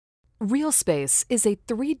RealSpace is a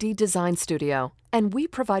 3D design studio, and we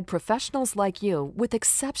provide professionals like you with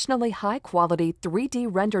exceptionally high-quality 3D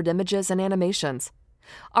rendered images and animations.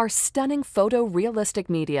 Our stunning photorealistic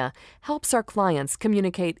media helps our clients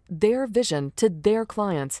communicate their vision to their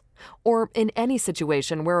clients, or in any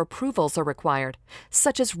situation where approvals are required,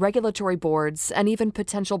 such as regulatory boards and even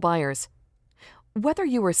potential buyers. Whether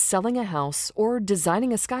you are selling a house or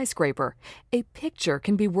designing a skyscraper, a picture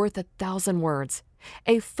can be worth 1,000 words.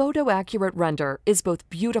 A photo-accurate render is both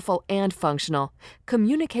beautiful and functional,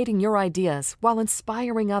 communicating your ideas while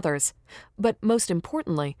inspiring others. But most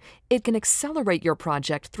importantly, it can accelerate your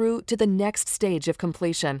project through to the next stage of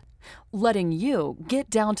completion, letting you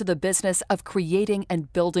get down to the business of creating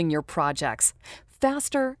and building your projects,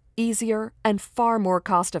 faster, easier, and far more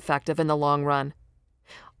cost-effective in the long run.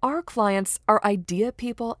 Our clients are idea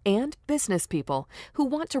people and business people who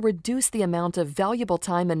want to reduce the amount of valuable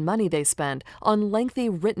time and money they spend on lengthy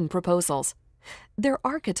written proposals. They're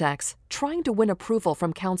architects trying to win approval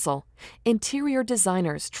from council, interior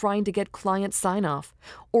designers trying to get client sign-off,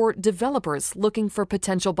 or developers looking for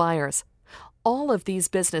potential buyers. All of these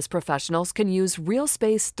business professionals can use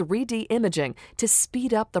RealSpace 3D imaging to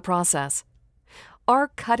speed up the process. Our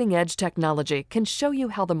cutting-edge technology can show you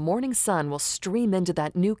how the morning sun will stream into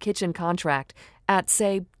that new kitchen contract at,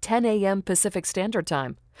 say, 10 a.m. Pacific Standard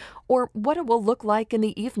Time, or what it will look like in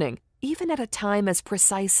the evening, even at a time as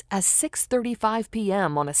precise as 6:35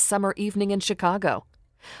 p.m. on a summer evening in Chicago.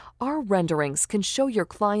 Our renderings can show your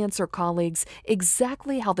clients or colleagues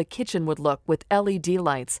exactly how the kitchen would look with LED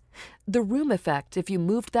lights, the room effect if you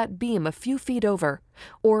moved that beam a few feet over,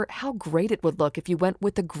 or how great it would look if you went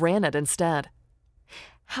with the granite instead.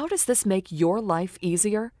 How does this make your life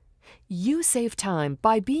easier? You save time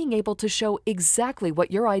by being able to show exactly what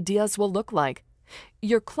your ideas will look like.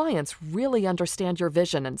 Your clients really understand your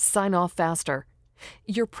vision and sign off faster.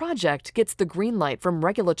 Your project gets the green light from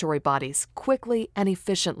regulatory bodies quickly and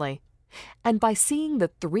efficiently. And by seeing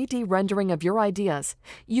the 3D rendering of your ideas,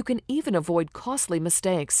 you can even avoid costly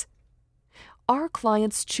mistakes. Our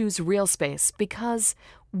clients choose RealSpace because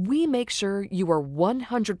we make sure you are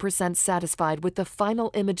 100% satisfied with the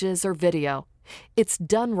final images or video. It's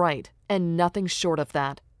done right and nothing short of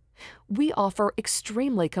that. We offer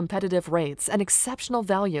extremely competitive rates and exceptional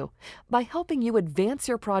value by helping you advance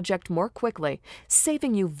your project more quickly,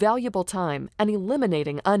 saving you valuable time and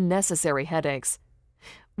eliminating unnecessary headaches.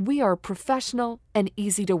 We are professional and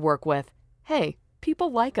easy to work with. Hey, people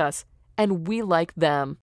like us, and we like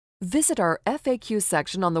them. Visit our FAQ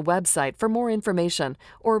section on the website for more information,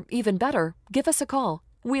 or even better, give us a call.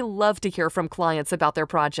 We love to hear from clients about their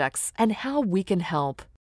projects and how we can help.